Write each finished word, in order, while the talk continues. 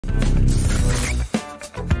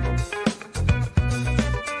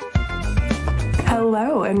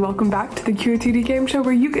and welcome back to the QOTD game show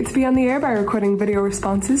where you get to be on the air by recording video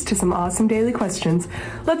responses to some awesome daily questions.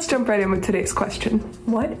 Let's jump right in with today's question.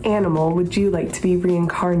 What animal would you like to be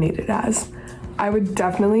reincarnated as? I would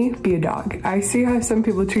definitely be a dog. I see how some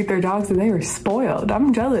people treat their dogs and they are spoiled.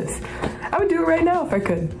 I'm jealous. I would do it right now if I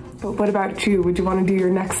could. But what about you? Would you want to do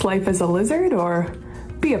your next life as a lizard or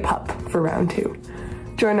be a pup for round 2?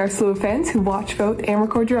 Join our slew of fans who watch, vote, and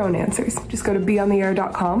record your own answers. Just go to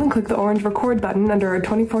beontheair.com and click the orange record button under our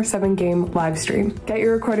 24/7 game live stream. Get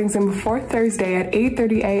your recordings in before Thursday at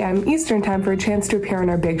 8:30 a.m. Eastern Time for a chance to appear on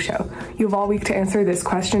our big show. You have all week to answer this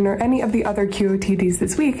question or any of the other QOTDs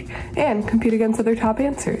this week and compete against other top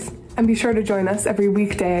answers. And be sure to join us every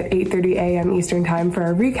weekday at 8:30 a.m. Eastern Time for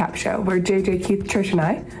our recap show where JJ, Keith, Trish, and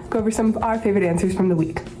I go over some of our favorite answers from the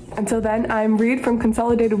week. Until then, I'm Reed from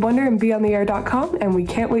Consolidated Wonder and beontheair.com, and we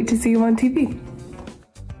can't wait to see you on TV.